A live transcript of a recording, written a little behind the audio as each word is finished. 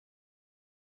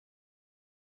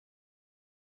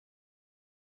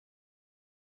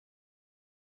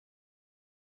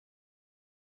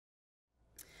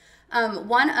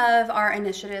One of our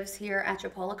initiatives here at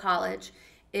Chipola College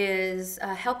is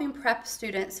helping prep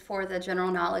students for the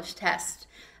general knowledge test.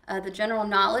 The general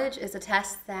knowledge is a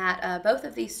test that both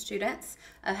of these students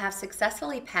have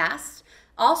successfully passed.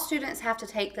 All students have to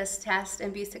take this test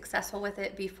and be successful with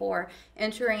it before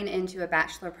entering into a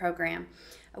bachelor program.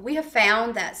 We have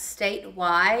found that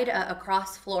statewide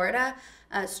across Florida,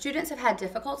 students have had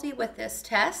difficulty with this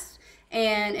test,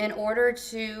 and in order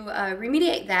to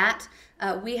remediate that,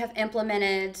 we have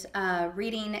implemented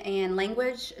reading and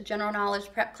language general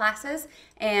knowledge prep classes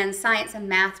and science and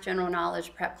math general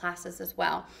knowledge prep classes as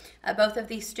well. Both of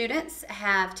these students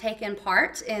have taken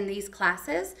part in these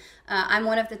classes. I'm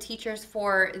one of the teachers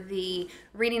for the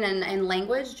reading and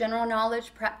language general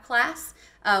knowledge prep class.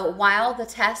 While the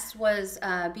test was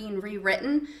being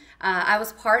rewritten, I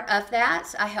was part of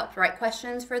that. I helped write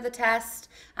questions for the test.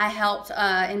 I helped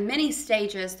in many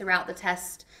stages throughout the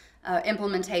test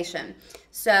implementation.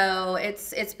 So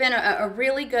it's been a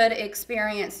really good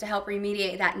experience to help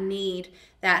remediate that need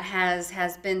that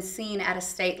has been seen at a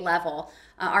state level.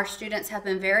 Our students have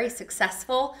been very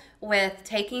successful with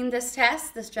taking this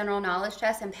test, this general knowledge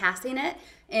test, and passing it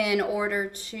in order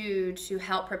to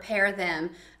help prepare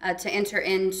them to enter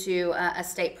into a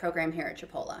state program here at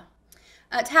Chipola.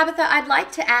 Tabitha, I'd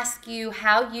like to ask you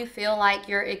how you feel like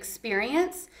your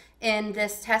experience in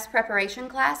this test preparation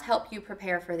class helped you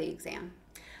prepare for the exam.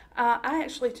 I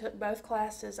actually took both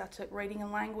classes. I took reading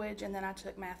and language, and then I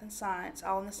took math and science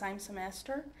all in the same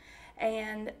semester.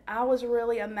 And I was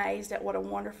really amazed at what a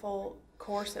wonderful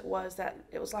course it was. That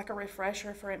it was like a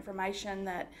refresher for information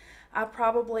that I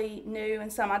probably knew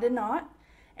and some I did not.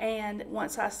 And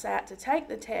once I sat to take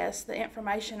the test, the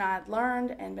information I had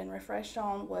learned and been refreshed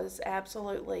on was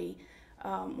absolutely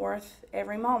worth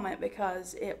every moment,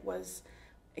 because it was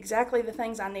exactly the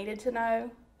things I needed to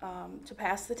know to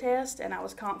pass the test, and I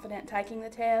was confident taking the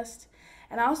test.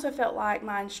 And I also felt like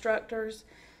my instructors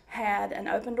had an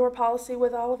open door policy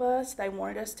with all of us. They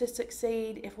wanted us to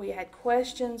succeed. If we had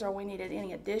questions or we needed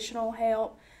any additional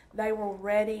help, they were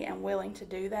ready and willing to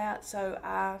do that. So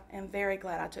I am very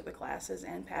glad I took the classes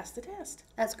and passed the test.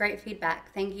 That's great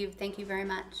feedback. Thank you very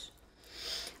much.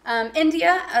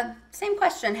 India, same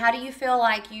question. How do you feel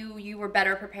like you were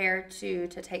better prepared to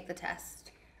take the test?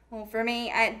 Well, for me,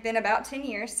 it had been about 10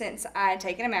 years since I had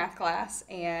taken a math class,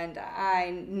 and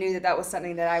I knew that was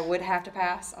something that I would have to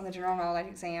pass on the general knowledge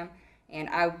exam, and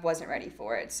I wasn't ready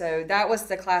for it. So that was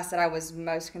the class that I was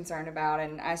most concerned about,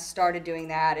 and I started doing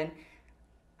that, and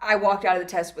I walked out of the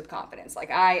test with confidence.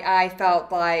 Like, I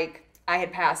felt like I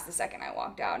had passed the second I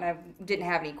walked out, and I didn't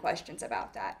have any questions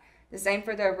about that. The same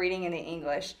for the reading and the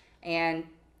English, and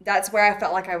that's where I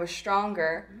felt like I was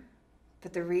stronger.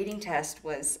 But the reading test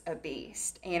was a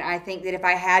beast. And I think that if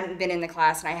I hadn't been in the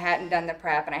class and I hadn't done the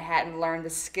prep and I hadn't learned the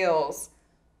skills,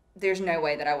 there's no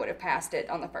way that I would have passed it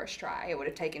on the first try. It would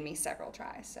have taken me several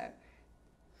tries. So,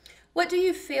 what do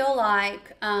you feel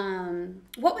like,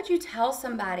 what would you tell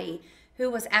somebody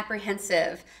who was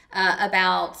apprehensive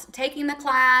about taking the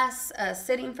class,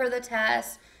 sitting for the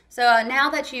test? So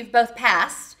now that you've both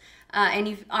passed and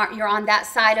you're on that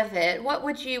side of it, what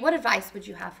advice would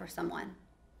you have for someone?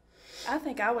 I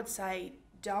think I would say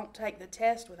don't take the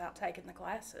test without taking the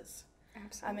classes.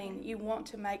 absolutely. I mean, you want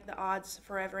to make the odds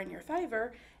forever in your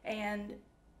favor, and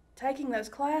taking those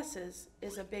classes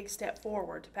is a big step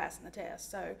forward to passing the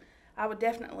test. So I would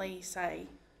definitely say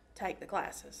take the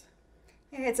classes.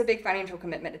 Yeah, it's a big financial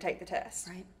commitment to take the test.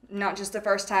 Right. Not just the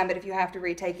first time, but if you have to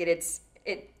retake it,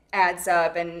 it adds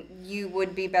up, and you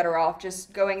would be better off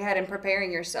just going ahead and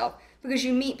preparing yourself, because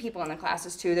you meet people in the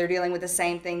classes too. They're dealing with the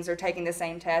same things, they're taking the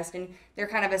same test, and they're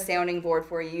kind of a sounding board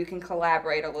for you. You can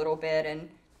collaborate a little bit, and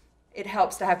it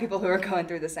helps to have people who are going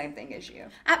through the same thing as you.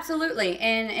 Absolutely,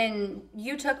 and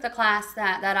you took the class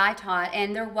that I taught,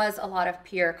 and there was a lot of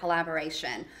peer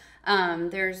collaboration.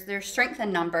 There's strength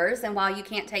in numbers, and while you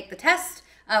can't take the test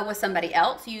with somebody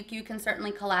else, you can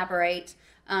certainly collaborate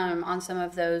on some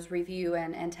of those review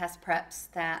and test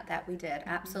preps that we did.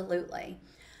 Absolutely.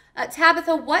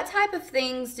 Tabitha, what type of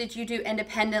things did you do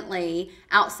independently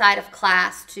outside of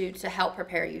class to help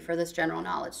prepare you for this general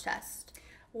knowledge test?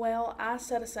 Well, I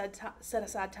set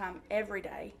aside time every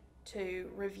day to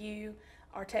review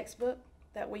our textbook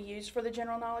that we use for the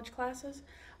general knowledge classes.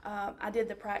 I did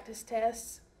the practice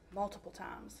tests multiple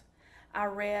times. I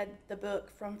read the book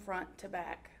from front to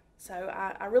back. So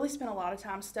I really spent a lot of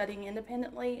time studying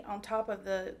independently on top of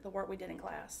the work we did in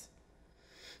class.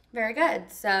 Very good.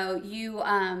 So you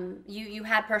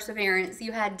had perseverance,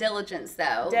 you had diligence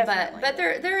though. Definitely. But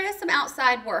there is some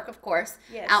outside work, of course,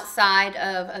 Yes. outside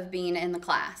of being in the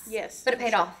class. Yes. But it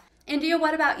paid off. India,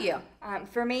 what about you?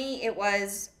 For me, it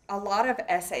was a lot of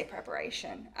essay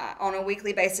preparation. On a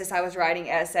weekly basis, I was writing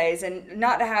essays, and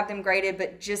not to have them graded,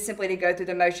 but just simply to go through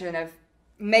the motion of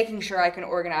making sure I can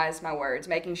organize my words,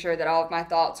 making sure that all of my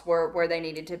thoughts were where they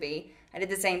needed to be. I did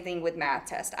the same thing with math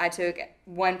tests. I took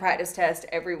one practice test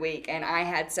every week, and I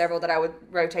had several that I would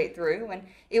rotate through. And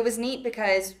it was neat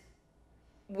because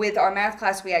with our math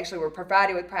class, we actually were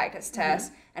provided with practice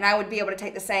tests, and I would be able to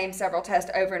take the same several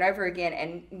tests over and over again,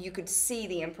 and you could see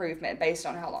the improvement based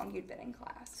on how long you'd been in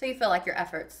class. So you feel like your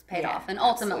efforts paid off, and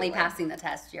ultimately passing the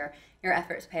test, your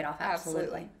efforts paid off.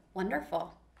 Absolutely.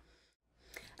 Wonderful.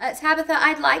 Tabitha,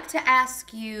 I'd like to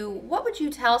ask you, what would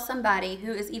you tell somebody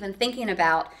who is even thinking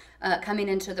about coming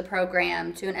into the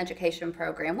program, to an education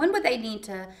program? When would they need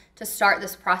to start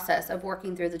this process of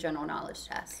working through the general knowledge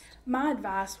test? My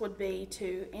advice would be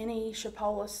to any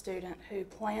Chipola student who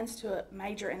plans to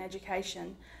major in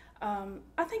education,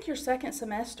 I think your second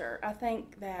semester, I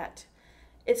think that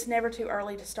it's never too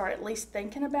early to start at least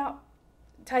thinking about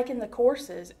taking the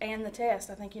courses and the test.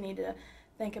 I think you need to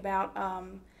think about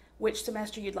which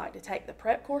semester you'd like to take the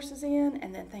prep courses in,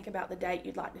 and then think about the date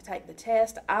you'd like to take the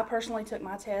test. I personally took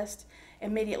my test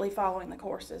immediately following the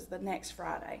courses the next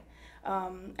Friday.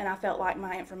 And I felt like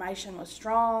my information was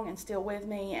strong and still with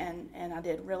me, and I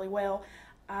did really well.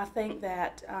 I think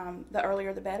that the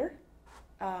earlier the better.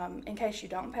 In case you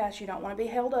don't pass, you don't want to be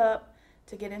held up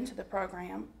to get into the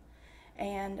program.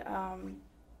 And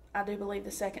I do believe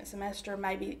the second semester,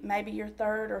 maybe your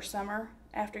third or summer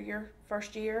after your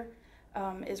first year,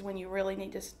 is when you really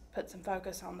need to put some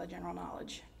focus on the general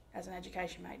knowledge as an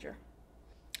education major.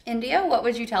 India, what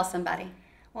would you tell somebody?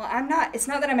 Well, it's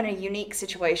not that I'm in a unique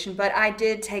situation, but I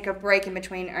did take a break in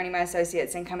between earning my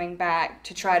associates and coming back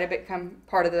to try to become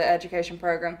part of the education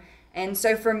program. And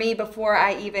so for me, before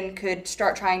I even could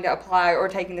start trying to apply or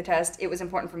taking the test, it was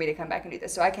important for me to come back and do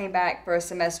this. So I came back for a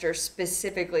semester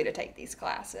specifically to take these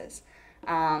classes.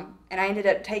 And I ended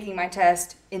up taking my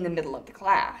test in the middle of the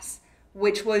class,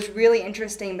 which was really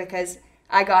interesting because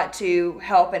I got to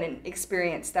help and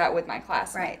experience that with my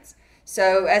classmates. Right.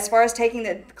 So as far as taking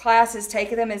the classes,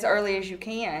 take them as early as you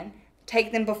can.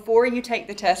 Take them before you take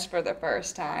the test for the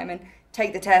first time, and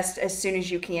take the test as soon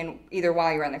as you can, either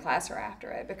while you're in the class or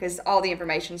after it, because all the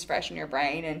information is fresh in your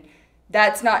brain, and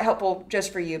that's not helpful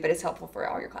just for you, but it's helpful for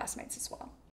all your classmates as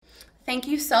well. Thank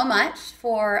you so much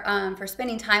for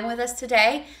spending time with us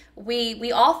today.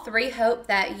 We all three hope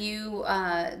that you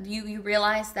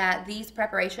realize that these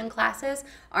preparation classes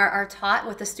are taught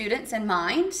with the students in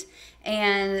mind,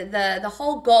 and the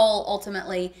whole goal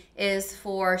ultimately is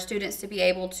for students to be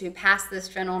able to pass this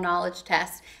general knowledge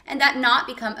test and that not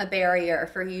become a barrier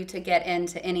for you to get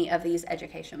into any of these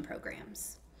education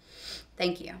programs.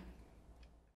 Thank you.